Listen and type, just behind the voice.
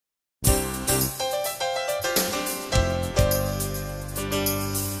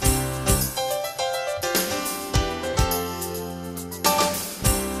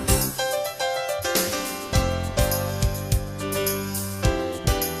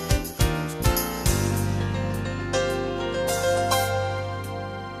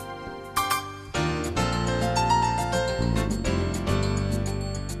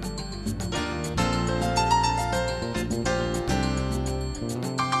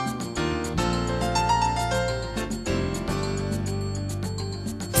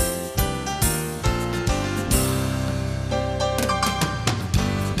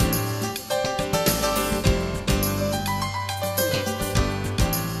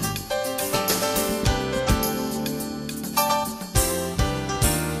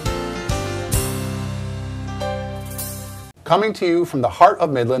Coming to you from the heart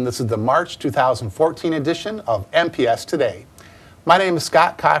of Midland, this is the March 2014 edition of MPS Today. My name is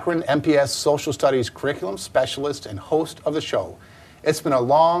Scott Cochran, MPS Social Studies Curriculum Specialist and host of the show. It's been a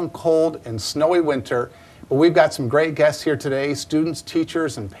long, cold, and snowy winter, but we've got some great guests here today, students,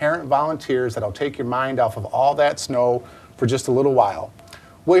 teachers, and parent volunteers that'll take your mind off of all that snow for just a little while.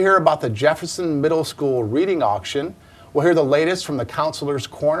 We'll hear about the Jefferson Middle School reading auction. We'll hear the latest from the Counselor's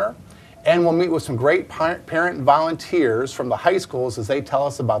Corner. And we'll meet with some great parent volunteers from the high schools as they tell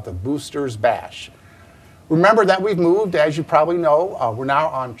us about the Boosters Bash. Remember that we've moved, as you probably know. We're now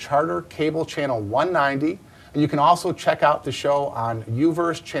on Charter Cable Channel 190. And you can also check out the show on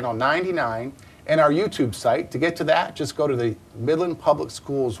UVerse Channel 99 and our YouTube site. To get to that, just go to the Midland Public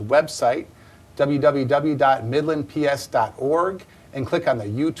Schools website, www.midlandps.org, and click on the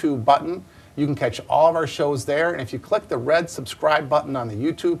YouTube button. You can catch all of our shows there, and if you click the red subscribe button on the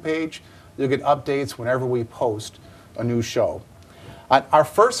YouTube page, you'll get updates whenever we post a new show. Our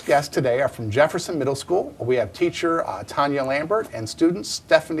first guests today are from Jefferson Middle School. We have teacher Tanya Lambert and students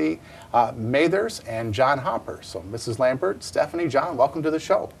Stephanie Mathers and John Hopper. So Mrs. Lambert, Stephanie, John, welcome to the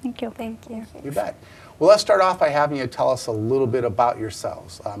show. Thank you. Thank you. You bet. Well, let's start off by having you tell us a little bit about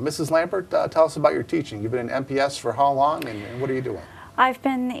yourselves. Mrs. Lambert, tell us about your teaching. You've been in MPS for how long, and what are you doing? I've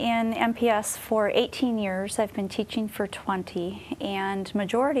been in MPS for 18 years. I've been teaching for 20, and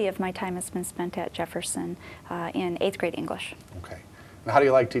majority of my time has been spent at Jefferson in 8th grade English. Okay. Now, how do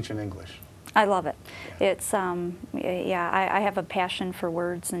you like teaching English? I love it. Yeah. It's, I have a passion for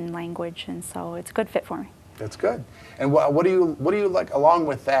words and language, and so it's a good fit for me. That's good. And what do you like, along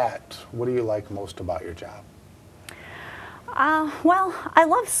with that, what do you like most about your job? Well, I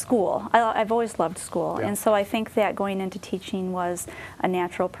love school. I've always loved school, Yeah. and so I think that going into teaching was a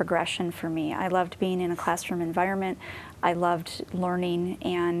natural progression for me. I loved being in a classroom environment. I loved learning,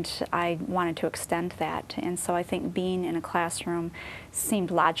 and I wanted to extend that. And so I think being in a classroom seemed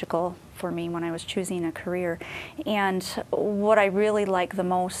logical for me when I was choosing a career. And what I really like the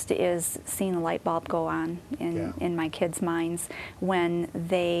most is seeing the light bulb go on in my kids' minds when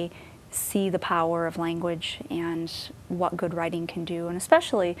they see the power of language and what good writing can do, and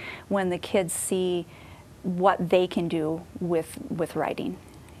especially when the kids see what they can do with writing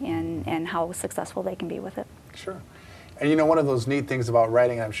and how successful they can be with it. Sure. And you know, one of those neat things about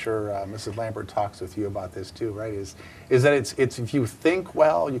writing, I'm sure Mrs. Lambert talks with you about this too, right, is that it's if you think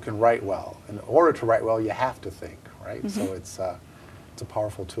well, you can write well. In order to write well, you have to think, right? Mm-hmm. So it's a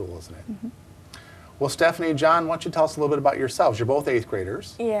powerful tool, isn't it? Mm-hmm. Well, Stephanie and John, why don't you tell us a little bit about yourselves? You're both 8th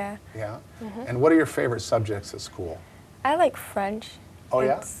graders. Yeah. Yeah. Mm-hmm. And what are your favorite subjects at school? I like French. Oh,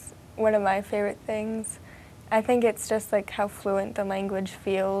 yeah? It's one of my favorite things. I think it's just like how fluent the language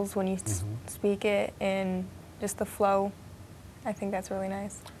feels when you speak it, and just the flow. I think that's really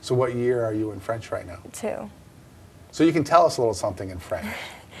nice. So what year are you in French right now? 2. So you can tell us a little something in French.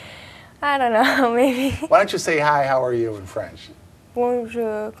 I don't know, maybe. Why don't you say hi, how are you in French?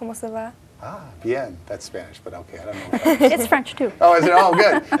 Bonjour, comment ça va? Ah, bien. That's Spanish, but okay, I don't know. It's French too. Oh, is it? Oh,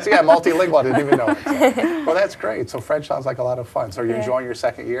 good. So yeah, multilingual, I didn't even know it. So. Well, that's great. So French sounds like a lot of fun. So are you enjoying your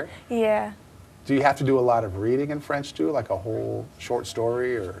second year? Yeah. Do you have to do a lot of reading in French too, like a whole short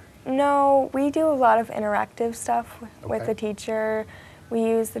story, or? No, we do a lot of interactive stuff with the teacher. We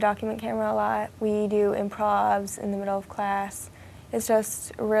use the document camera a lot. We do improvs in the middle of class. It's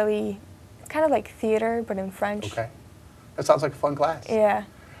just really, it's kind of like theater, but in French. Okay. That sounds like a fun class. Yeah.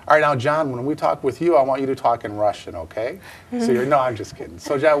 All right, now, John, when we talk with you, I want you to talk in Russian, okay? So no, I'm just kidding.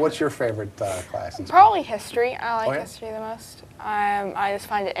 So, John, what's your favorite class in school? Probably history. I like history the most. I just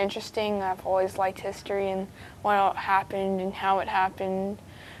find it interesting. I've always liked history and what happened and how it happened,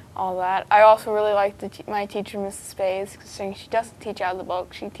 all that. I also really like my teacher, Mrs. Bays, because she doesn't teach out of the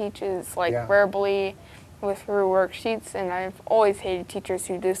book. She teaches like verbally through worksheets, and I've always hated teachers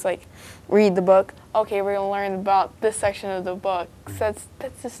who just like read the book. Okay, we're going to learn about this section of the book. So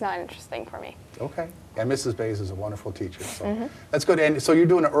that's just not interesting for me. Okay. And Mrs. Bays is a wonderful teacher, so that's good. And so you're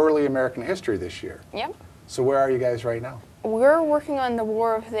doing early American history this year. Yep. So where are you guys right now? We're working on the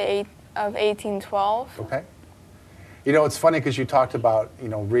War of 1812. Okay. You know, it's funny because you talked about, you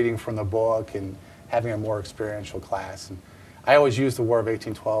know, reading from the book and having a more experiential class. And I always use the War of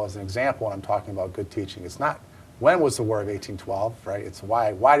 1812 as an example when I'm talking about good teaching. It's not when was the War of 1812, right? It's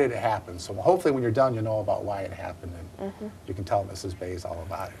why did it happen? So hopefully when you're done, you know about why it happened, and you can tell Mrs. Bays all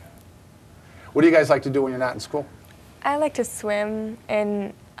about it. What do you guys like to do when you're not in school? I like to swim,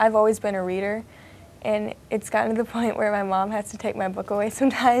 and I've always been a reader, and it's gotten to the point where my mom has to take my book away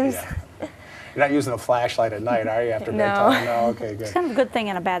sometimes. Yeah. You're not using a flashlight at night, are you, after bedtime? No. Okay, good. It's kind of a good thing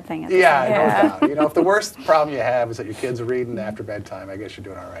and a bad thing. No doubt. You know, if the worst problem you have is that your kids are reading after bedtime, I guess you're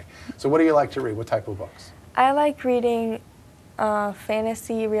doing all right. So what do you like to read? What type of books? I like reading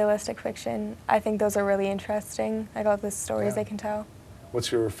Fantasy, realistic fiction. I think those are really interesting. I love the stories they can tell.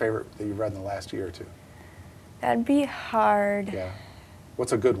 What's your favorite that you've read in the last year or two? That'd be hard. Yeah.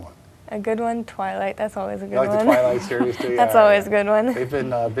 What's a good one? A good one, Twilight. That's always a good You like one. the Twilight series too? That's always a good one. They've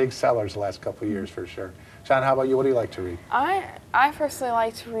been big sellers the last couple of years for sure. Sean, how about you? What do you like to read? I personally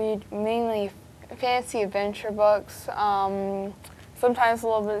like to read mainly fantasy adventure books, sometimes a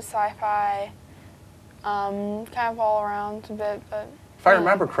little bit of sci-fi, kind of all around a bit. But if I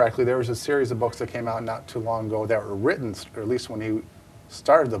remember correctly, there was a series of books that came out not too long ago that were written, or at least when he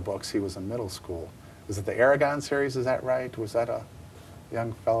started the books, he was in middle school. Was it the Aragon series? Is that right? Was that a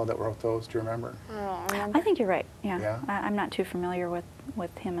young fellow that wrote those? Do you remember? I don't remember. I think you're right. Yeah. Yeah? I'm not too familiar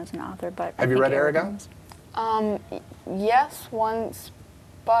with him as an author, but Have you read Aragon? Yes, once,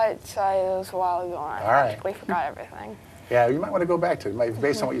 but it was a while ago. And I practically forgot everything. Yeah, you might want to go back to it.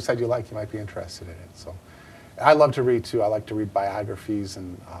 Based on what you said you like, you might be interested in it. So, I love to read too. I like to read biographies,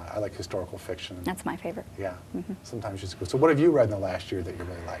 and I like historical fiction. That's my favorite. Yeah, sometimes it's good. So what have you read in the last year that you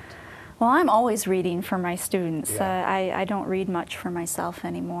really liked? Well, I'm always reading for my students. Yeah. I don't read much for myself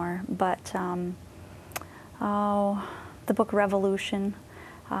anymore, but the book Revolution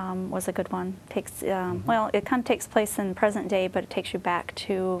was a good one. Well, it kind of takes place in present day, but it takes you back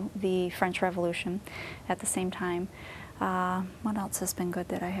to the French Revolution at the same time. What else has been good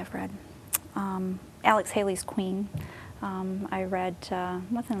that I have read? Alex Haley's Queen. I read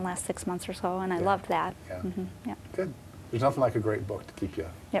within the last 6 months or so, and I loved that. Yeah. Yeah. Good. There's nothing like a great book to keep you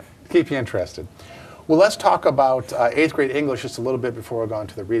Yep. interested. Well, let's talk about 8th grade English just a little bit before we go on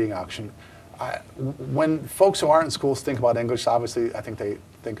to the reading auction. When folks who aren't in schools think about English, obviously I think they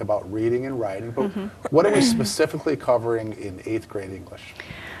think about reading and writing, but what are we specifically covering in 8th grade English?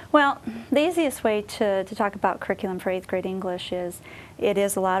 Well, the easiest way to talk about curriculum for 8th grade English is it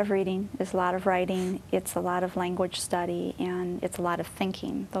is a lot of reading, it's a lot of writing, it's a lot of language study, and it's a lot of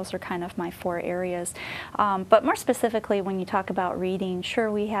thinking. Those are kind of my 4 areas. But more specifically, when you talk about reading,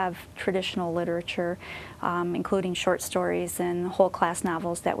 sure, we have traditional literature, including short stories and whole class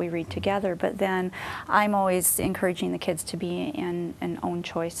novels that we read together, but then I'm always encouraging the kids to be in an own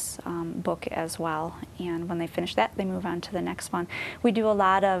choice book as well. And when they finish that, they move on to the next one. We do a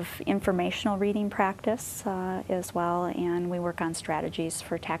lot of informational reading practice as well, and we work on strategies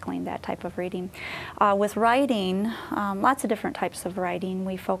for tackling that type of reading. With writing, lots of different types of writing.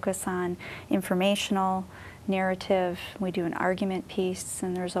 We focus on informational, narrative, we do an argument piece,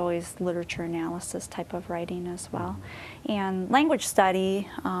 and there's always literature analysis type of writing as well. And language study,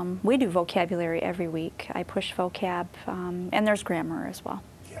 we do vocabulary every week. I push vocab, and there's grammar as well.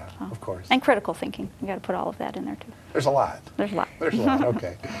 Yeah, of course. And critical thinking. You got to put all of that in there too. There's a lot. There's a lot. There's a lot,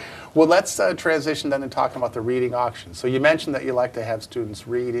 okay. Well, let's transition then to talking about the reading auction. So you mentioned that you like to have students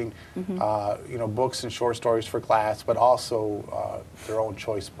reading, you know, books and short stories for class, but also their own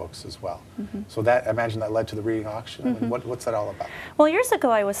choice books as well. So that, I imagine that led to the reading auction. I mean, what's that all about? Well, years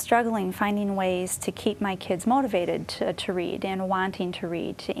ago I was struggling finding ways to keep my kids motivated to read and wanting to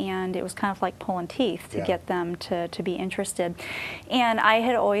read, and it was kind of like pulling teeth to get them to be interested. And I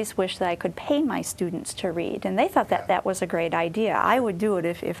had always wished that I could pay my students to read, and they thought that that was a great idea. I would do it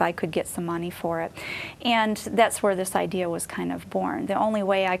if I could get some money for it. And that's where this idea was kind of born. The only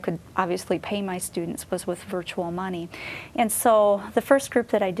way I could obviously pay my students was with virtual money. And so the first group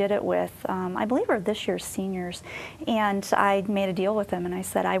that I did it with, I believe are this year's seniors, and I made a deal with them and I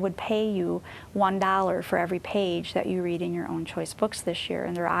said I would pay you $1 for every page that you read in your own choice books this year.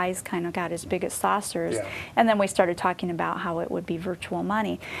 And their eyes kind of got as big as saucers. And then we started talking about how it would be virtual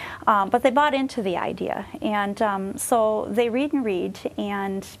money. But they bought into the idea, and so they read and read,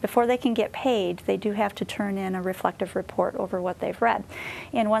 and before they can get paid, they do have to turn in a reflective report over what they've read.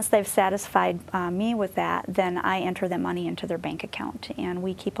 And once they've satisfied me with that, then I enter the money into their bank account, and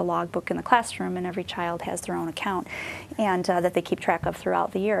we keep a logbook in the classroom, and every child has their own account, and that they keep track of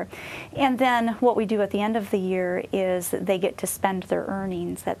throughout the year. And then what we do at the end of the year is they get to spend their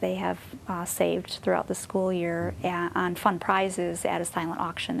earnings that they have saved throughout the school year on fun prizes at a silent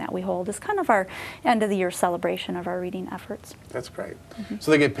auction that we hold as kind of our end of the year celebration of our reading efforts. That's great.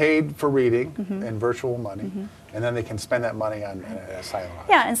 So they get paid for reading and virtual money, and then they can spend that money on a silent auction.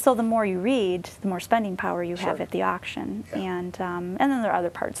 Yeah, and so the more you read, the more spending power you have at the auction, and then there are other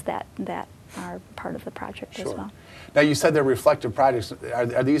parts that are part of the project as well. Now you said they're reflective projects.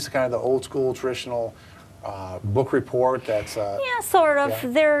 Are these kind of the old school traditional book report that's yeah, sort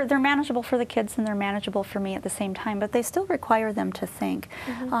of. They're manageable for the kids and they're manageable for me at the same time, but they still require them to think.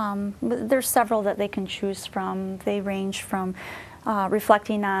 There's several that they can choose from. They range from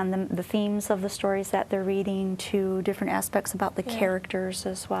reflecting on the themes of the stories that they're reading to different aspects about the characters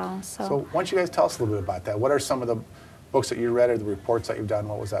as well. So why don't you guys tell us a little bit about that? What are some of the books that you read or the reports that you've done,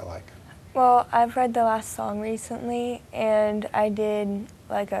 what was that like? Well, I've read The Last Song recently, and I did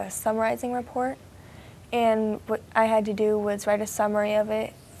like a summarizing report. And what I had to do was write a summary of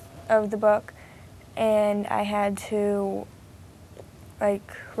it, of the book, and I had to like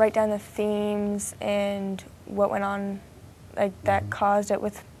write down the themes and what went on, like that caused it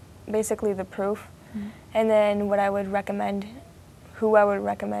with basically the proof, and then what I would recommend, who I would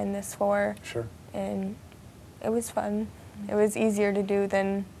recommend this for. Sure. And it was fun. It was easier to do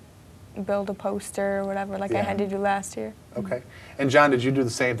than build a poster or whatever like I had to do last year. Okay. And John, did you do the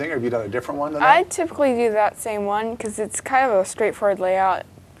same thing, or have you done a different one than that? I typically do that same one because it's kind of a straightforward layout.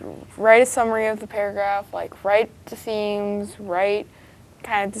 Write a summary of the paragraph, like write the themes, write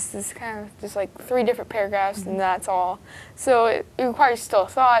kind of just like 3 different paragraphs, and that's all. So it requires still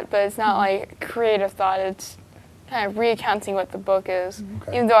thought, but it's not like creative thought. It's kind of recounting what the book is.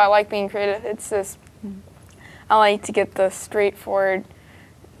 Okay. Even though I like being creative, it's just I like to get the straightforward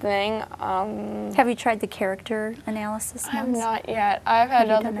thing. Have you tried the character analysis I have ones? not yet. I've had Have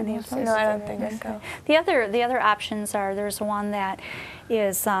you other done any people of say those? No, I don't something. think so. The other options are, there's one that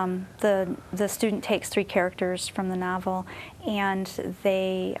is the student takes 3 characters from the novel, and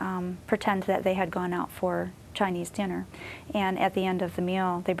they pretend that they had gone out for Chinese dinner, and at the end of the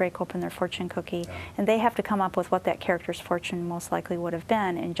meal they break open their fortune cookie, and they have to come up with what that character's fortune most likely would have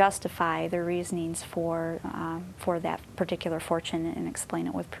been and justify their reasonings for that particular fortune and explain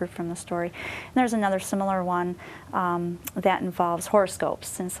it with proof from the story. And there's another similar one that involves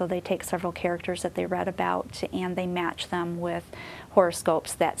horoscopes, and so they take several characters that they read about and they match them with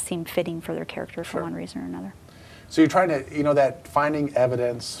horoscopes that seem fitting for their character for one reason or another. So you're trying to, you know, that finding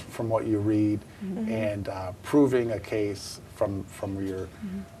evidence from what you read and proving a case from your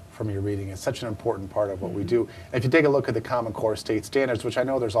reading is such an important part of what we do. And if you take a look at the Common Core state standards, which I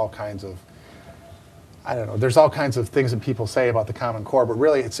know there's all kinds of, I don't know, there's all kinds of things that people say about the Common Core, but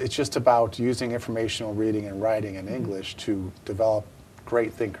really it's just about using informational reading and writing in English to develop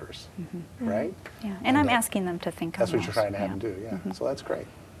great thinkers, right? Yeah, and I'm asking them to think. That's on what you're those. trying to have them do, yeah. So that's great.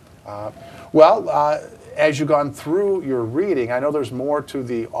 As you've gone through your reading, I know there's more to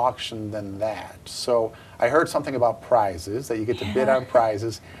the auction than that. So I heard something about prizes, that you get to bid on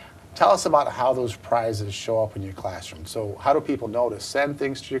prizes. Tell us about how those prizes show up in your classroom. So how do people know to send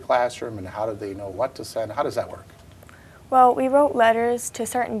things to your classroom, and how do they know what to send? How does that work? Well, we wrote letters to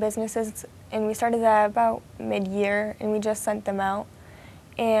certain businesses, and we started that about mid-year, and we just sent them out.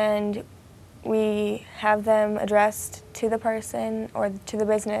 And we have them addressed to the person or to the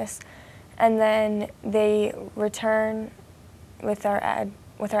business, and then they return with our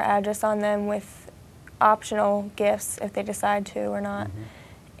address on them with optional gifts if they decide to or not.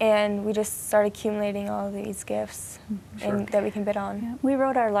 And we just start accumulating all of these gifts that we can bid on. Yeah. We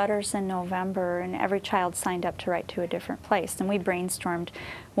wrote our letters in November, and every child signed up to write to a different place, and we brainstormed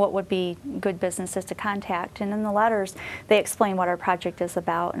what would be good businesses to contact. And in the letters, they explain what our project is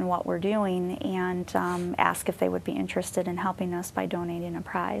about and what we're doing, and ask if they would be interested in helping us by donating a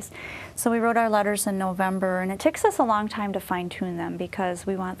prize. So we wrote our letters in November, and it takes us a long time to fine-tune them because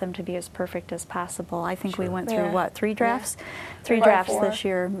we want them to be as perfect as possible. I think we went through, what, 3 drafts? 3 drafts this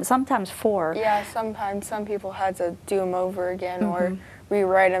year, sometimes 4. Yeah, sometimes some people had to do them over again or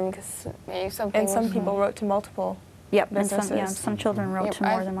rewrite them because maybe something. And some people wrote to multiple. Yep, businesses. and some children wrote to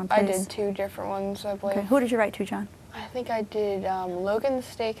more than one place. I did 2 different ones, I believe. Okay. Who did you write to, John? I think I did Logan's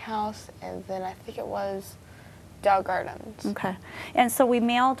Steakhouse, and then I think it was Dow Gardens. Okay. And so we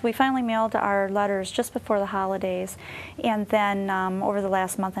finally mailed our letters just before the holidays, and then over the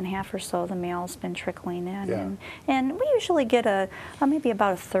last month and a half or so, the mail's been trickling in. Yeah. And we usually get maybe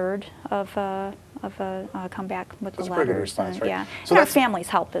about a third of a comeback with That's the a pretty good letters. response, right? Yeah. So And our that's- families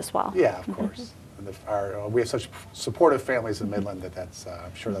help as well. Yeah, of course. And we have such supportive families in Midland that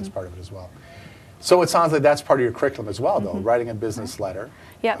I'm sure that's part of it as well. So it sounds like that's part of your curriculum as well, though, writing a business letter.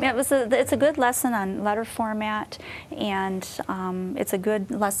 Yeah, it's a good lesson on letter format, and it's a good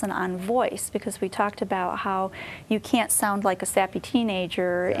lesson on voice, because we talked about how you can't sound like a sappy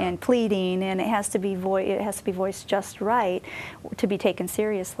teenager and pleading, and it has to be voiced just right to be taken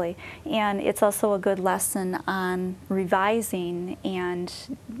seriously. And it's also a good lesson on revising and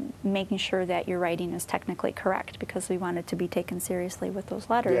making sure that your writing is technically correct, because we want it to be taken seriously with those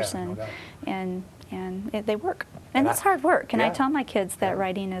letters, Yeah, no doubt. and they work. And it's hard work, and I tell my kids that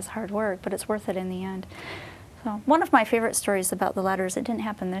writing is hard work, but it's worth it in the end. So one of my favorite stories about the letters, it didn't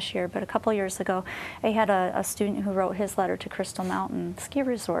happen this year, but a couple years ago, I had a student who wrote his letter to Crystal Mountain Ski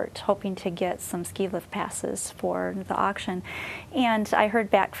Resort, hoping to get some ski lift passes for the auction. And I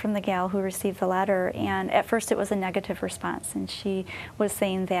heard back from the gal who received the letter, and at first it was a negative response, and she was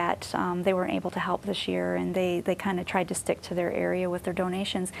saying that they weren't able to help this year, and they kind of tried to stick to their area with their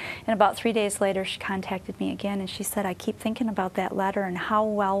donations. And about 3 days later, she contacted me again, and she said, I keep thinking about that letter and how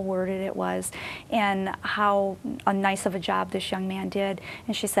well worded it was, and how nice of a job this young man did.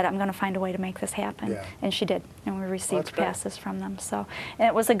 And she said, I'm going to find a way to make this happen. Yeah. And she did. And we received passes from them. So, and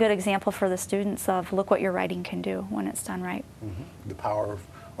it was a good example for the students of look what your writing can do when it's done right. Mm-hmm. The power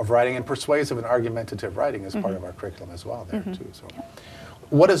of writing, and persuasive and argumentative writing is part of our curriculum as well there too. So,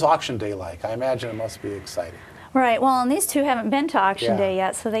 what is auction day like? I imagine it must be exciting. Right. Well, and these two haven't been to auction day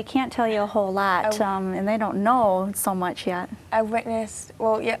yet, so they can't tell you a whole lot, and they don't know so much yet. I witnessed,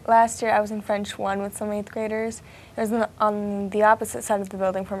 well, last year I was in French 1 with some 8th graders. It was on the opposite side of the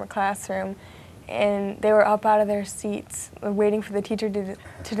building from a classroom, and they were up out of their seats waiting for the teacher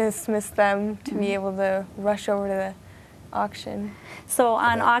to dismiss them to be able to rush over to the auction. So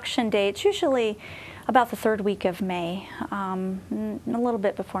on auction day, it's usually about the 3rd week of May, a little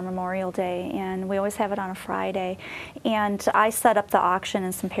bit before Memorial Day, and we always have it on a Friday. And I set up the auction,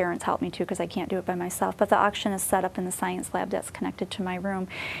 and some parents help me too because I can't do it by myself, but the auction is set up in the science lab that's connected to my room.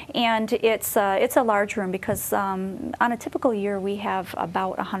 And it's a large room because on a typical year we have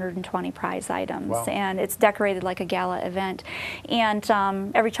about 120 prize items, and it's decorated like a gala event. And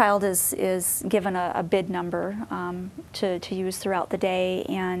every child is given a bid number to use throughout the day,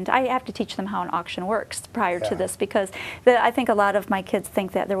 and I have to teach them how an auction works prior to this, because I think a lot of my kids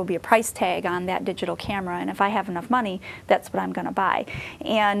think that there will be a price tag on that digital camera, and if I have enough money, that's what I'm going to buy.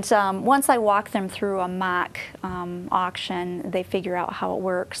 And once I walk them through a mock auction, they figure out how it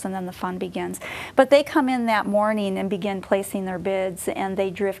works, and then the fun begins. But they come in that morning and begin placing their bids, and they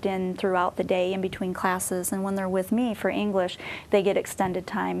drift in throughout the day in between classes, and when they're with me for English, they get extended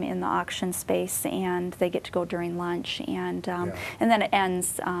time in the auction space, and they get to go during lunch, and then it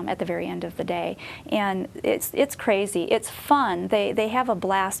ends at the very end of the day. And it's crazy. It's fun. They have a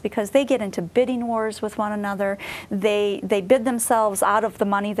blast because they get into bidding wars with one another. They bid themselves out of the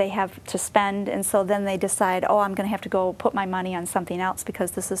money they have to spend, and so then they decide, oh, I'm going to have to go put my money on something else because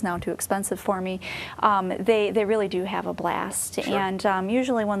this is now too expensive for me. They really do have a blast. Sure. And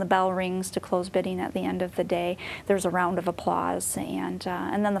usually when the bell rings to close bidding at the end of the day, there's a round of applause, and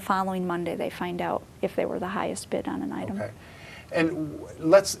then the following Monday they find out if they were the highest bid on an item. Okay. And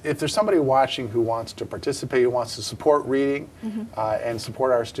if there's somebody watching who wants to participate, who wants to support reading and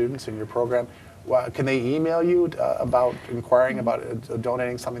support our students in your program, can they email you about inquiring about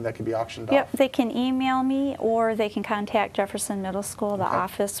donating something that could be auctioned off? Yep, they can email me, or they can contact Jefferson Middle School. The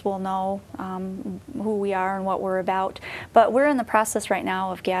office will know who we are and what we're about. But we're in the process right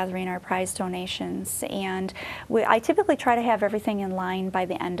now of gathering our prize donations, and I typically try to have everything in line by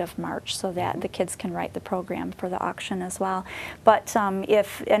the end of March so that the kids can write the program for the auction as well. But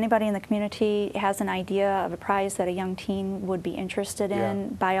if anybody in the community has an idea of a prize that a young teen would be interested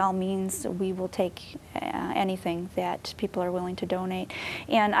in, by all means, we will take anything that people are willing to donate.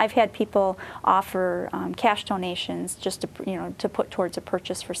 And I've had people offer cash donations just to put towards a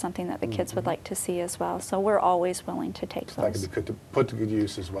purchase for something that the kids would like to see as well. So we're always willing to take those. That could be put to good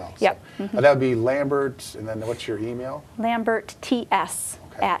use as well. Yep. So, that would be Lambert, and then what's your email? LambertTS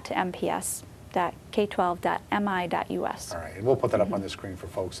at MPS.K12.mi.us. All right, and we'll put that up on the screen for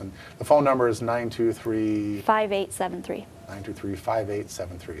folks. And the phone number is 923-5873.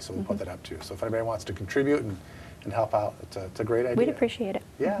 923-5873, so we'll put that up too. So if anybody wants to contribute and help out, it's a great idea. We'd appreciate it.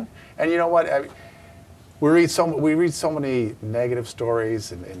 Yeah, and you know what? We read so many negative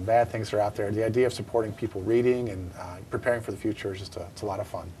stories and bad things that are out there. The idea of supporting people reading and preparing for the future is just it's a lot of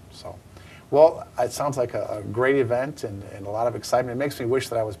fun. So, well, it sounds like a great event and a lot of excitement. It makes me wish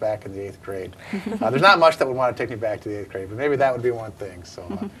that I was back in the 8th grade. There's not much that would want to take me back to the 8th grade, but maybe that would be one thing.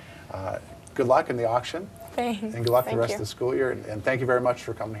 So, good luck in the auction. Thanks. And good luck the rest of the school year. And thank you very much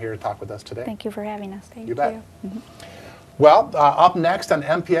for coming here to talk with us today. Thank you for having us. Thank you. Bet. Well, up next on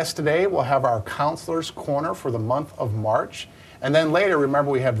MPS Today, we'll have our Counselor's Corner for the month of March. And then later,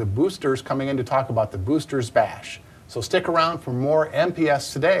 remember, we have the boosters coming in to talk about the Boosters Bash. So stick around for more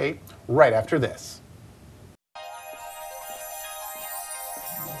MPS Today right after this.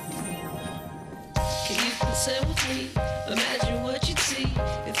 Can you consent with me? Imagine what you'd see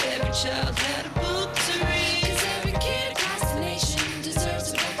if every child had a book to read. 'Cause every kid across the nation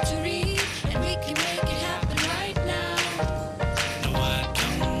deserves a book to read, and we can make it happen right now. No, I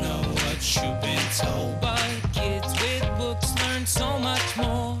don't know what you've been told, but kids with books learn so much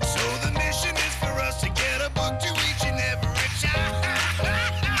more. So the mission is for us to get a book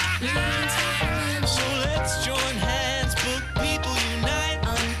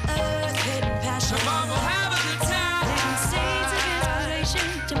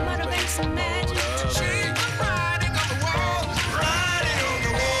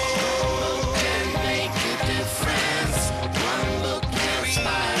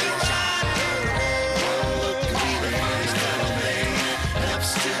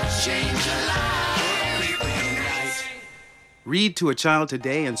change a life. Read to a child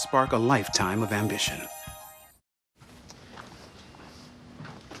today and spark a lifetime of ambition.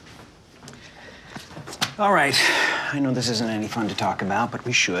 All right. I know this isn't any fun to talk about, but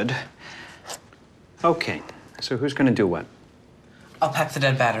we should. Okay, so who's gonna do what? I'll pack the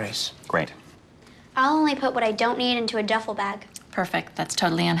dead batteries. Great. I'll only put what I don't need into a duffel bag. Perfect. That's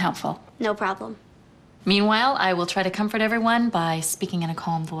totally unhelpful. No problem. Meanwhile, I will try to comfort everyone by speaking in a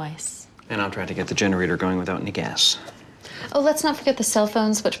calm voice. And I'll try to get the generator going without any gas. Oh, let's not forget the cell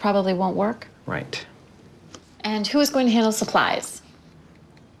phones, which probably won't work. Right. And who is going to handle supplies?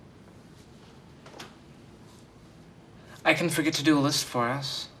 I can forget to do a list for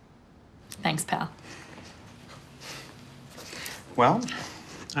us. Thanks, pal. Well,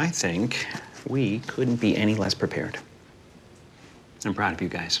 I think we couldn't be any less prepared. I'm proud of you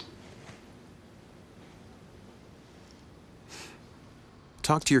guys.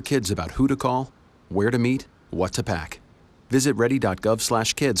 Talk to your kids about who to call, where to meet, what to pack. Visit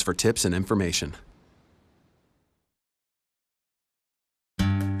ready.gov/kids for tips and information.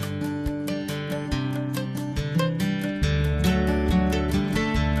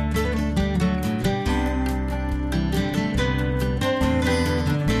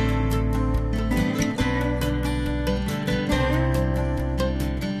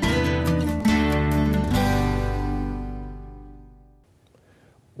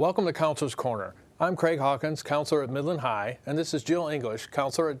 Welcome to Counselor's Corner. I'm Craig Hawkins, counselor at Midland High, and this is Jill English,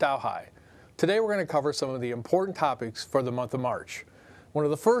 counselor at Dow High. Today we're going to cover some of the important topics for the month of March. One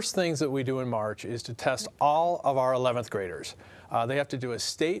of the first things that we do in March is to test all of our 11th graders. They have to do a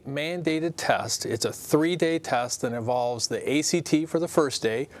state-mandated test. It's a 3-day test that involves the ACT for the first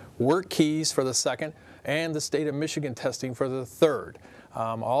day, work keys for the second, and the state of Michigan testing for the third.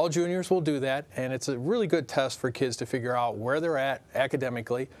 All juniors will do that, and it's a really good test for kids to figure out where they're at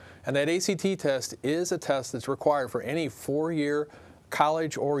academically. And that ACT test is a test that's required for any 4-year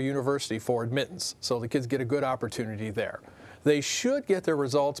college or university for admittance, so the kids get a good opportunity there. They should get their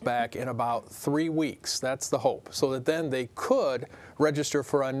results back in about 3 weeks. That's the hope, so that then they could register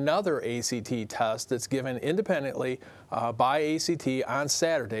for another ACT test that's given independently by ACT on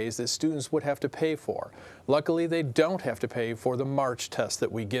Saturdays that students would have to pay for. Luckily, they don't have to pay for the March test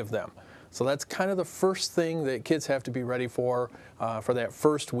that we give them. So that's kind of the first thing that kids have to be ready for that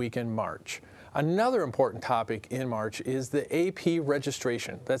first week in March. Another important topic in March is the AP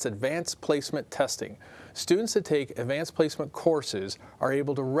registration. That's advanced placement testing. Students that take advanced placement courses are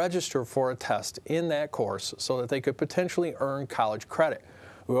able to register for a test in that course so that they could potentially earn college credit.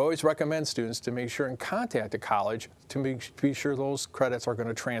 We always recommend students to make sure and contact a college to be sure those credits are going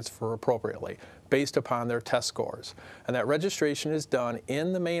to transfer appropriately based upon their test scores. And that registration is done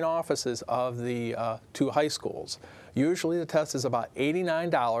in the main offices of the 2 high schools. Usually the test is about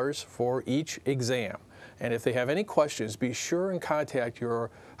 $89 for each exam. And if they have any questions, be sure and contact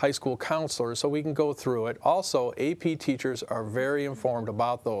your high school counselor so we can go through it. Also, AP teachers are very informed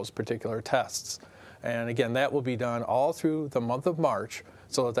about those particular tests. And again, that will be done all through the month of March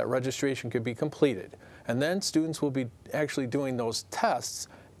so that that registration could be completed. And then students will be actually doing those tests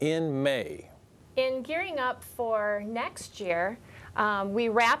in May. In gearing up for next year, we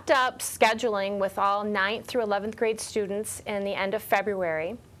wrapped up scheduling with all 9th through 11th grade students in the end of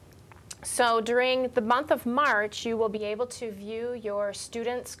February. So during the month of March, you will be able to view your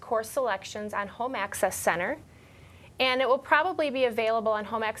students' course selections on Home Access Center. And it will probably be available on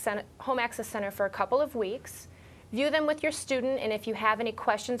Home Access Center for a couple of weeks. View them with your student, and if you have any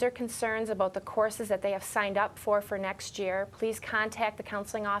questions or concerns about the courses that they have signed up for next year, please contact the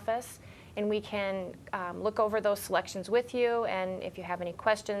counseling office, and we can look over those selections with you. And if you have any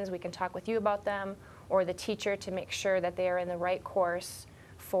questions, we can talk with you about them or the teacher to make sure that they are in the right course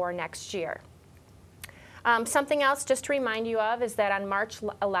for next year. Something else just to remind you of is that on March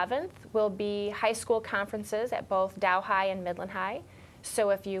 11th will be high school conferences at both Dow High and Midland High.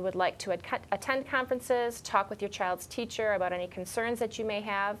 So if you would like to attend conferences, talk with your child's teacher about any concerns that you may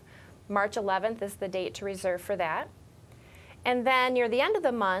have, March 11th is the date to reserve for that. And then near the end of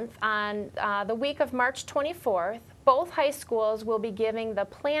the month, on the week of March 24th, both high schools will be giving the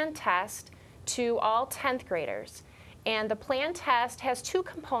plan test to all 10th graders. And the plan test has 2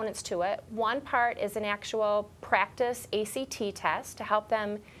 components to it. One part is an actual practice ACT test to help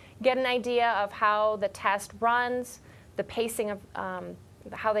them get an idea of how the test runs, the pacing of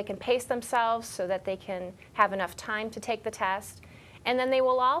how they can pace themselves so that they can have enough time to take the test. And then they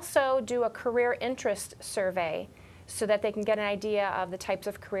will also do a career interest survey so that they can get an idea of the types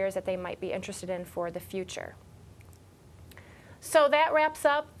of careers that they might be interested in for the future. So that wraps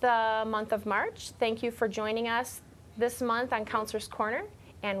up the month of March. Thank you for joining us this month on Counselor's Corner.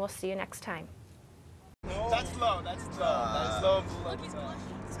 and we'll see you next time. That's low, that's low.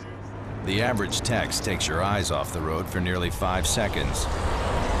 The average text takes your eyes off the road for nearly 5 seconds.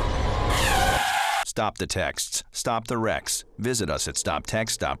 Stop the texts. Stop the wrecks. Visit us at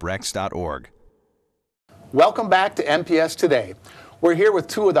stoptextstoprex.org. Welcome back to MPS Today. We're here with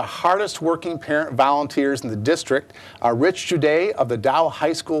two of the hardest working parent volunteers in the district, Rich Juday of the Dow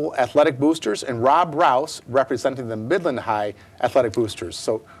High School Athletic Boosters and Rob Rouse representing the Midland High Athletic Boosters.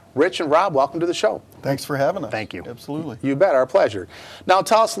 So Rich and Rob, welcome to the show. Thanks for having us. Thank you. Absolutely. You bet, our pleasure. Now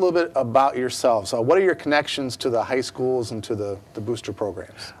tell us a little bit about yourselves. What are your connections to the high schools and to the booster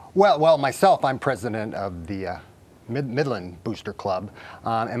programs? Well, myself, I'm president of the Midland Booster Club,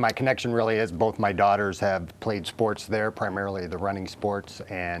 and my connection really is both my daughters have played sports there, primarily the running sports,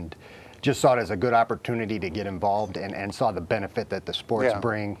 and just saw it as a good opportunity to get involved and saw the benefit that the sports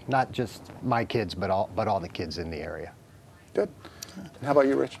bring, not just my kids, but all the kids in the area. Good. And how about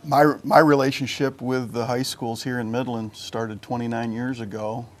you, Rich? My relationship with the high schools here in Midland started 29 years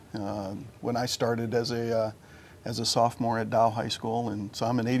ago when I started as a sophomore at Dow High School, and so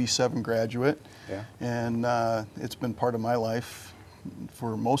I'm an '87 graduate, and it's been part of my life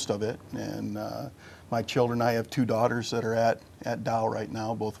for most of it. And my children, I have 2 daughters that are at Dow right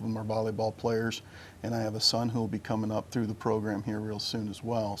now. Both of them are volleyball players, and I have a son who will be coming up through the program here real soon as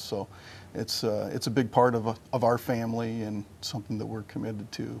well. So it's a big part of our family and something that we're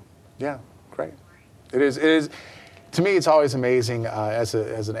committed to. Yeah, great. It is. To me, it's always amazing as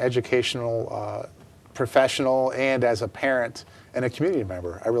an educational professional and as a parent and a community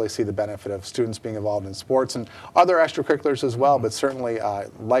member. I really see the benefit of students being involved in sports and other extracurriculars as well, but certainly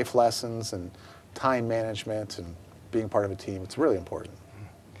life lessons and time management and being part of a team. It's really important.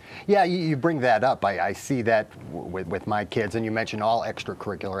 Yeah, you bring that up. I see that with my kids, and you mentioned all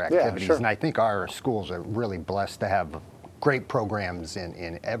extracurricular activities, and I think our schools are really blessed to have great programs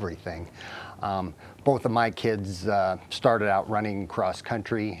in everything. Both of my kids started out running cross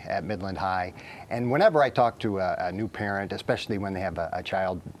country at Midland High, and whenever I talk to a new parent, especially when they have a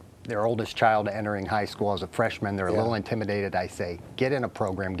child, their oldest child entering high school as a freshman, they're a little intimidated. I say, get in a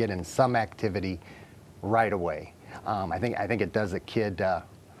program, get in some activity right away. I think it does a kid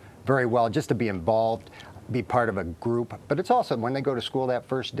very well just to be involved, be part of a group, but it's also when they go to school that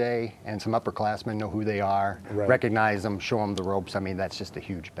first day and some upperclassmen know who they are, recognize them, show them the ropes. I mean, that's just a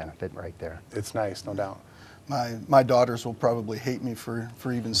huge benefit right there. It's nice, no doubt. My daughters will probably hate me for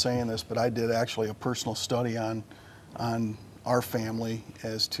even saying this, but I did actually a personal study on our family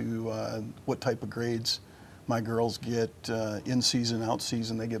as to what type of grades my girls get in season, out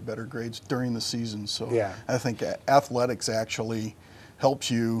season. They get better grades during the season. So I think athletics actually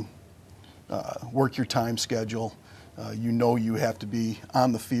helps you work your time schedule. You know you have to be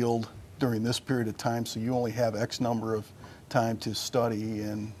on the field during this period of time, so you only have X number of time to study,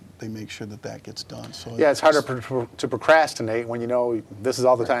 and they make sure that gets done. So it's harder to procrastinate when you know this is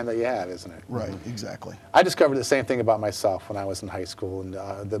all the time that you have, isn't it? Right, exactly. I discovered the same thing about myself when I was in high school, and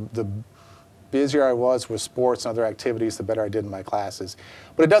the busier I was with sports and other activities, the better I did in my classes.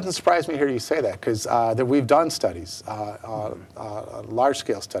 But it doesn't surprise me to hear you say that, because we've done studies,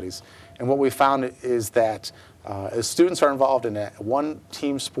 large-scale studies, and what we found is that as students are involved in one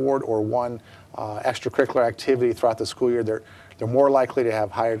team sport or one extracurricular activity throughout the school year, they're more likely to have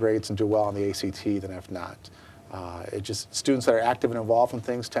higher grades and do well on the ACT than if not. Students that are active and involved in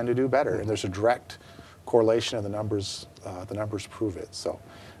things tend to do better, and there's a direct correlation, and the numbers prove it. So.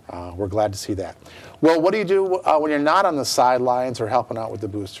 We're glad to see that. Well, what do you do when you're not on the sidelines or helping out with the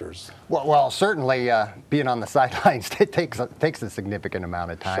boosters? Well, certainly being on the sidelines takes a significant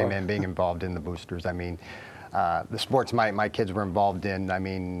amount of time, and being involved in the boosters. I mean, the sports my kids were involved in, I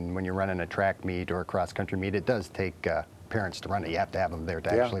mean, when you're running a track meet or a cross-country meet, it does take parents to run it. You have to have them there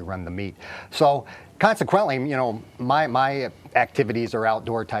to actually run the meet. So consequently, you know, my activities are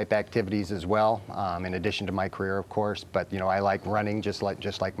outdoor type activities as well, in addition to my career, of course. But you know, I like running just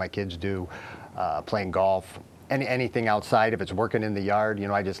like my kids do, playing golf, anything outside. If it's working in the yard, you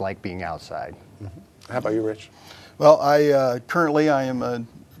know, I just like being outside. How about you, Rich? Well, I currently I am a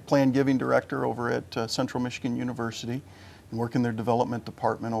plan giving director over at Central Michigan University, and work in their development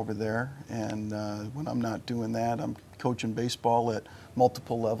department over there. And when I'm not doing that, I'm coaching baseball at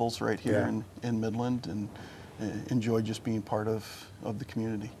multiple levels right here in Midland, and enjoy just being part of the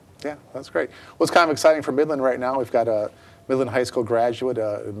community. Yeah, that's great. Well, it's kind of exciting for Midland right now. We've got a Midland High School graduate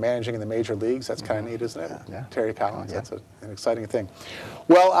managing in the major leagues. That's kind of neat, isn't it? Yeah. Terry Collins. That's an exciting thing.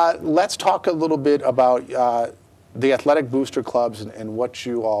 Well, let's talk a little bit about the athletic booster clubs and what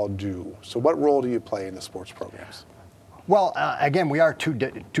you all do. So what role do you play in the sports programs? Well, again, we are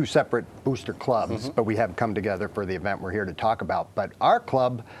two separate booster clubs, but we have come together for the event we're here to talk about. But our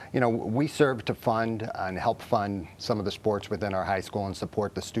club, we serve to fund and help fund some of the sports within our high school and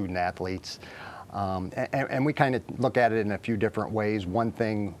support the student athletes. And we kind of look at it in a few different ways. One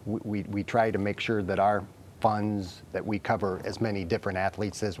thing, we try to make sure that our funds, that we cover as many different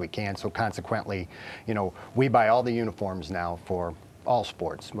athletes as we can. So consequently, we buy all the uniforms now for all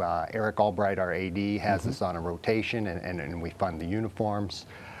sports. Eric Albright, our AD, has us on a rotation, and we fund the uniforms.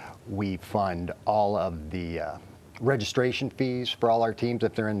 We fund all of the registration fees for all our teams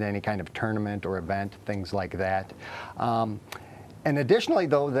if they're in any kind of tournament or event, things like that. And additionally,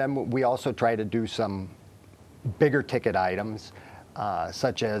 though, then we also try to do some bigger ticket items,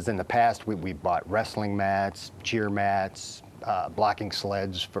 such as in the past we bought wrestling mats, cheer mats, blocking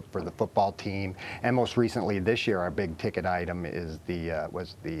sleds for the football team, and most recently this year our big ticket item is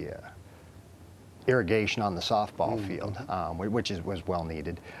was the irrigation on the softball field, which was well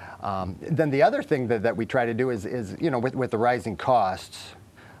needed. Then the other thing that we try to do is with the rising costs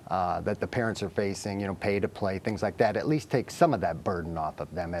that the parents are facing, pay to play, things like that, at least take some of that burden off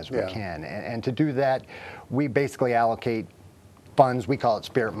of them as we can. And to do that, we basically allocate funds, we call it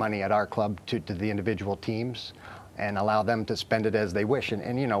spirit money at our club, to the individual teams, and allow them to spend it as they wish. And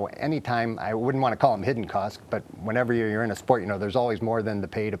anytime, I wouldn't want to call them hidden costs, but whenever you're in a sport, there's always more than the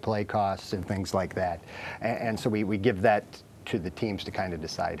pay-to-play costs and things like that. And so we give that to the teams to kind of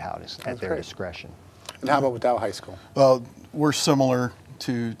decide how to, at their discretion. And how about with Dow High School? Well, we're similar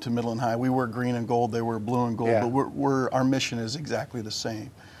to Midland High. We wear green and gold, they wear blue and gold, but our mission is exactly the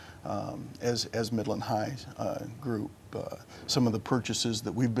same as Midland High's group. Some of the purchases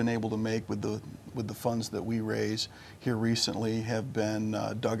that we've been able to make with the funds that we raise here recently have been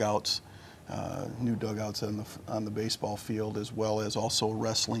dugouts, new dugouts on the baseball field, as well as also a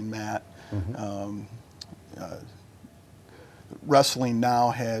wrestling mat. Wrestling now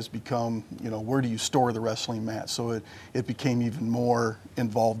has become, where do you store the wrestling mat? So it became even more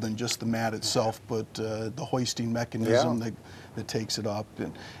involved than just the mat itself, but the hoisting mechanism that takes it up.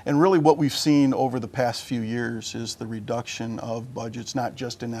 And really what we've seen over the past few years is the reduction of budgets, not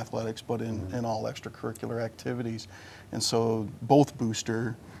just in athletics, but in all extracurricular activities. And so both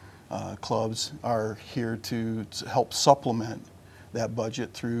booster clubs are here to help supplement that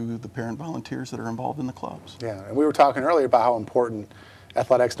budget through the parent volunteers that are involved in the clubs. Yeah, and we were talking earlier about how important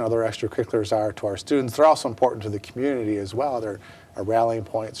athletics and other extracurriculars are to our students. They're also important to the community as well. They're rallying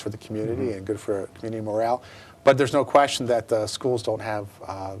points for the community and good for community morale. But there's no question that the schools don't have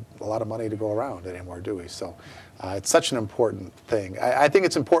a lot of money to go around anymore, do we? So it's such an important thing. I think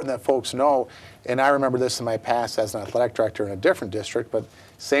it's important that folks know, and I remember this in my past as an athletic director in a different district, but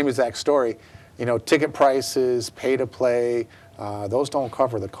same exact story, ticket prices, pay to play, those don't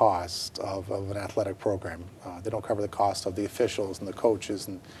cover the cost of an athletic program. They don't cover the cost of the officials and the coaches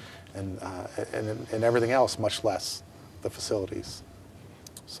and everything else, much less the facilities.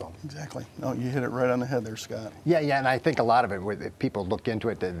 So exactly. No, you hit it right on the head there, Scott. Yeah, and I think a lot of it, if people look into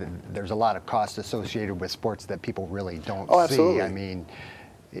it, there's a lot of costs associated with sports that people really don't see. Absolutely. I mean,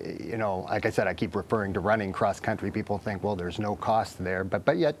 like I said, I keep referring to running cross country. People think, well, there's no cost there,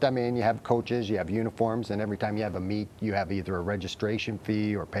 but yet, I mean, you have coaches, you have uniforms, and every time you have a meet, you have either a registration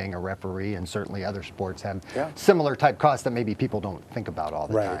fee or paying a referee, and certainly other sports have similar type costs that maybe people don't think about all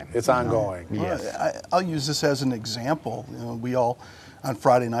the time. It's ongoing. Yes. I'll use this as an example. We all, on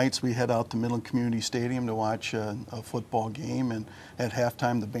Friday nights, we head out to Midland Community Stadium to watch a football game, and at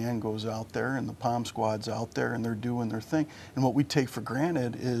halftime the band goes out there and the Palm Squad's out there and they're doing their thing. And what we take for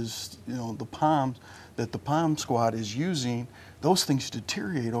granted is, the Palms that the Palm Squad is using, those things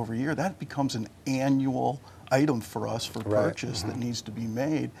deteriorate over a year. That becomes an annual item for us for purchase that needs to be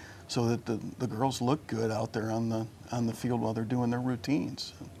made so that the girls look good out there on the field while they're doing their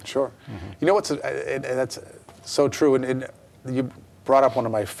routines. Sure. You know what's, and that's so true, and you brought up one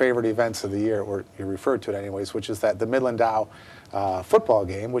of my favorite events of the year, or you referred to it anyways, which is that the Midland Dow football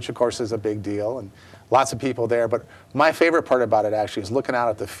game, which of course is a big deal and lots of people there. But my favorite part about it actually is looking out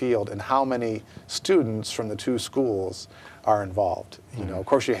at the field and how many students from the two schools are involved. Of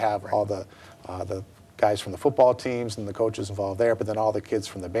course you have all the guys from the football teams and the coaches involved there, but then all the kids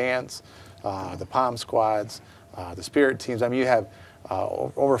from the bands, the Palm Squads, the Spirit teams. I mean, you have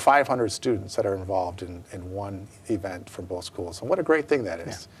over 500 students that are involved in one event from both schools. And what a great thing that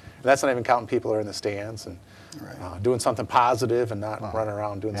is. And that's not even counting people who are in the stands and doing something positive and not running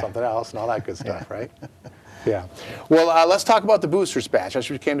around doing something else and all that good stuff, right? Yeah. Well, let's talk about the Boosters Bash. That's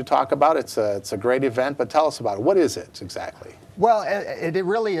what we came to talk about. It's a great event, but tell us about it. What is it exactly? Well, it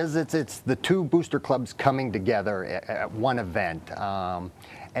really is. It's the two booster clubs coming together at one event.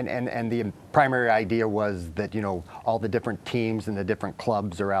 And the primary idea was that, you know, all the different teams and the different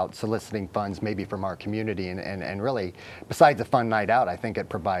clubs are out soliciting funds maybe from our community. And really, besides a fun night out, I think it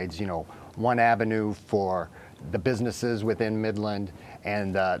provides, you know, one avenue for the businesses within Midland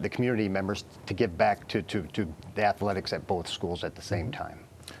and the community members to give back to the athletics at both schools at the same time.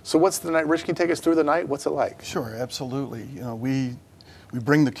 So what's the night? Rich, can you take us through the night? What's it like? Sure, absolutely. You know, we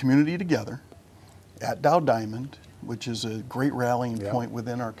bring the community together at Dow Diamond, which is a great rallying point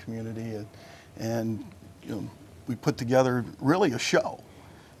within our community, and you know, we put together really a show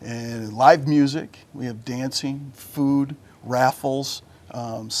and live music. We have dancing, food, raffles,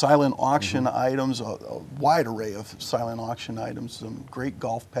 silent auction items, a wide array of silent auction items, some great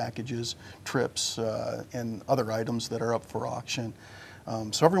golf packages, trips, and other items that are up for auction.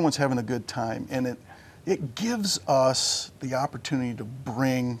 So everyone's having a good time, and it gives us the opportunity to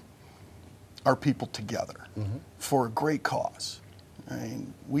bring our people together for a great cause. I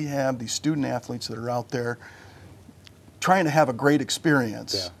mean, we have these student athletes that are out there trying to have a great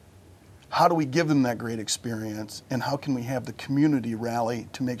experience. Yeah. How do we give them that great experience, and how can we have the community rally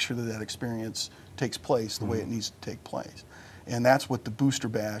to make sure that that experience takes place the way it needs to take place? And that's what the Booster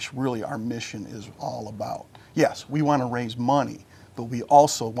Bash, really our mission is all about. Yes, we want to raise money, but we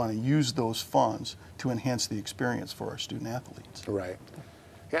also want to use those funds to enhance the experience for our student athletes. Right.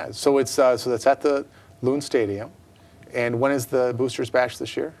 Yeah, so it's so that's at the Loon Stadium. And when is the Boosters Bash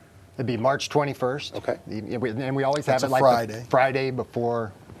this year? It'd be March 21st. Okay. And we always have That's it a like Friday. the Friday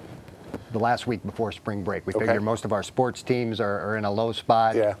before, the last week before spring break. We figure most of our sports teams are in a low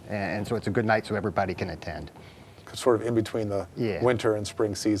spot. Yeah. And so it's a good night so everybody can attend. Sort of in between the winter and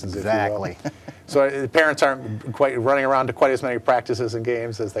spring seasons, Exactly. if you will. So the parents aren't quite running around to quite as many practices and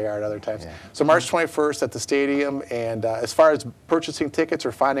games as they are at other times. Yeah. So March 21st at the stadium, and as far as purchasing tickets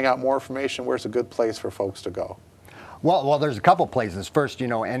or finding out more information, where's a good place for folks to go? Well, there's a couple places. First, you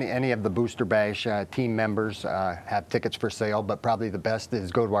know, any of the Booster Bash team members have tickets for sale, but probably the best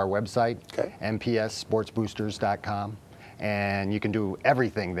is go to our website, MPSSportsBoosters.com, and you can do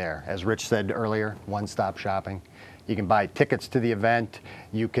everything there. As Rich said earlier, one-stop shopping. You can buy tickets to the event.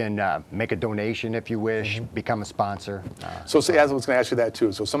 You can make a donation if you wish, become a sponsor. So I was going to ask you that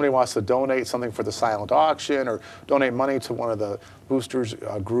too. So if somebody wants to donate something for the silent auction or donate money to one of the boosters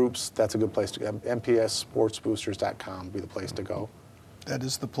groups, that's a good place to go. MPSSportsBoosters.com would be the place to go. That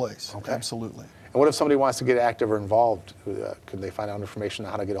is the place, absolutely. And what if somebody wants to get active or involved? Could they find out information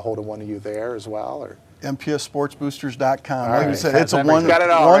on how to get a hold of one of you there as well? Or MPSSportsBoosters.com. Like we said, it's a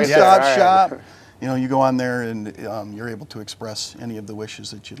one-stop shop. You know, you go on there and you're able to express any of the wishes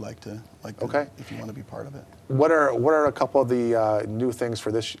that you'd like to if you want to be part of it. What are a couple of the new things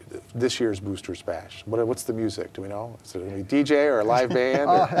for this year's Boosters Bash? What's the music? Do we know? Is it going to be DJ or a live band?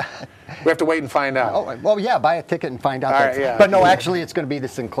 We have to wait and find out. Oh, well, yeah, buy a ticket and find out. But no, actually, it's going to be the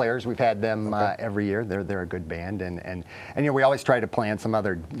Sinclairs. We've had them every year. They're a good band, and you know, we always try to plan some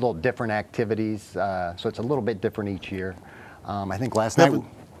other little different activities. So it's a little bit different each year. I think last night.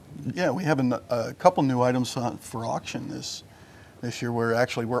 Yeah, we have a couple new items for auction this year. We're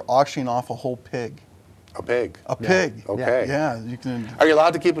auctioning off a whole pig. A pig? A pig. Okay. Yeah, you can. Are you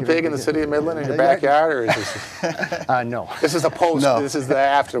allowed to keep a pig in the city of Midland in your backyard, or is this? No. This is the post. No. This is the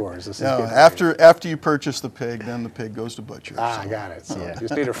afterwards. No, after you purchase the pig, then the pig goes to butcher. Ah, got it. So you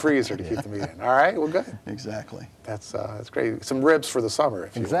just need a freezer to keep the meat in. All right, well, good. Exactly. That's great. Some ribs for the summer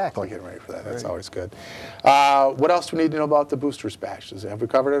if you want to get ready for that. That's always good. What else do we need to know about the Boosters Bash? Have we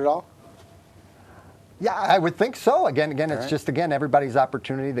covered it all? Yeah, I would think so. Again, it's just everybody's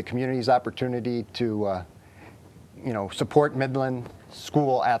opportunity, the community's opportunity to, you know, support Midland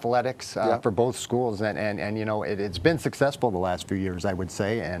school athletics for both schools, and you know, it's been successful the last few years, I would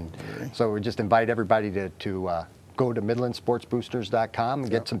say, and so we just invite everybody to go to MidlandSportsBoosters.com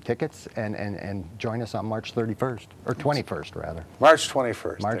and get some tickets and join us on March 31st or 21st rather. March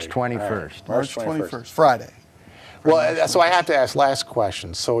 21st. March 21st. Right. March 21st, Friday. Well, so I have to ask last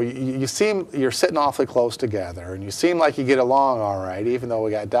question. So you're sitting awfully close together, and you seem like you get along all right, even though we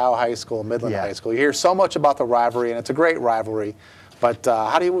got Dow High School, Midland High School. You hear so much about the rivalry, and it's a great rivalry. But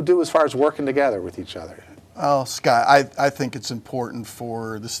how do you do as far as working together with each other? Oh, Scott, I think it's important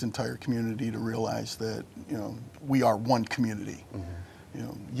for this entire community to realize that, you know, we are one community. You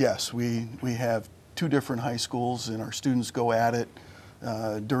know, yes, we have two different high schools, and our students go at it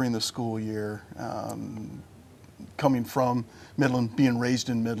during the school year. Coming from Midland, being raised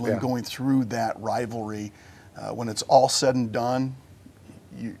in Midland, going through that rivalry, when it's all said and done,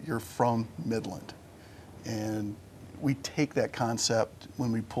 you're from Midland. And we take that concept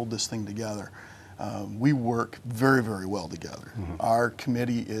when we pulled this thing together. We work very, very well together. Our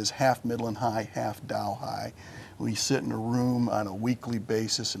committee is half Midland High, half Dow High. we sit in a room on a weekly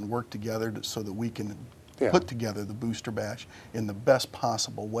basis and work together so that we can put together the Booster Bash in the best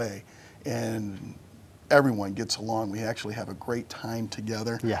possible way. And everyone gets along. We actually have a great time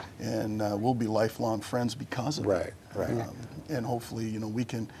together. Yeah. And we'll be lifelong friends because of it. Right. And hopefully, you know, we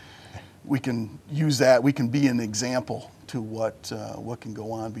can use that. We can be an example to what can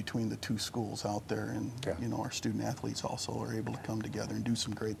go on between the two schools out there, and you know, our student athletes also are able to come together and do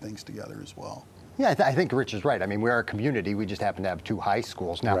some great things together as well. Yeah, I think Rich is right. I mean, we're a community. We just happen to have two high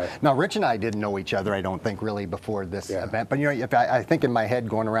schools. Now, Rich and I didn't know each other, I don't think, really before this event. But, you know, if I think in my head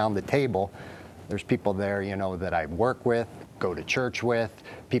going around the table, there's people there, you know, that I work with, go to church with,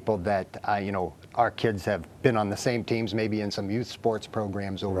 people that, you know, our kids have been on the same teams, maybe in some youth sports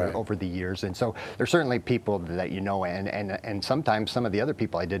programs over the years. And so there's certainly people that you know, and sometimes some of the other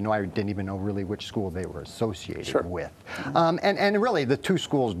people I didn't know, I didn't even know really which school they were associated with. And really, the two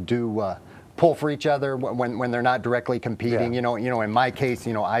schools do pull for each other when they're not directly competing. You know, in my case,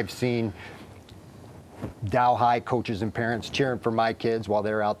 you know, I've seen Dow High coaches and parents cheering for my kids while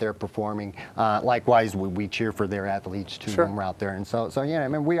they're out there performing. Likewise, we cheer for their athletes too when we're out there. And so yeah, I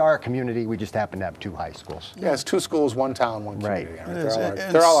mean, we are a community. We just happen to have two high schools. Yeah, it's two schools, one town, one community.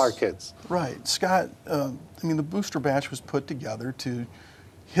 They're all our kids. Right, Scott. I mean, the Booster Bash was put together to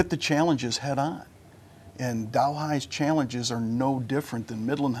hit the challenges head on. And Dow High's challenges are no different than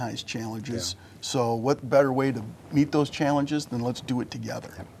Midland High's challenges. So what better way to meet those challenges than let's do it together.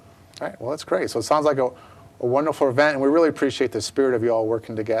 All right, well, that's great. So it sounds like a wonderful event, and we really appreciate the spirit of you all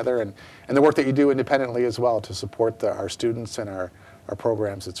working together and the work that you do independently as well to support our students and our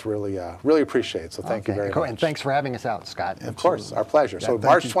programs. It's really, really appreciated. So thank you very much. And thanks for having us out, Scott. Of course, our pleasure. So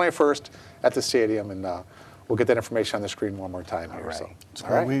March 21st at the stadium, and we'll get that information on the screen one more time here.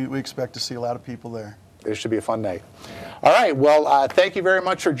 So, we expect to see a lot of people there. It should be a fun night. All right, well, thank you very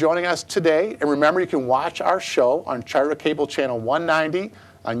much for joining us today. And remember, you can watch our show on Charter Cable Channel 190,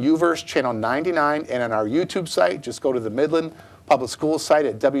 on UVerse Channel 99, and on our YouTube site. Just go to the Midland Public Schools site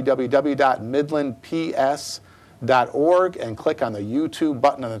at www.midlandps.org and click on the YouTube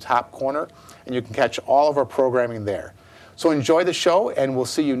button in the top corner, and you can catch all of our programming there. So enjoy the show, and we'll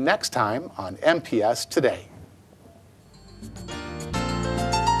see you next time on MPS Today.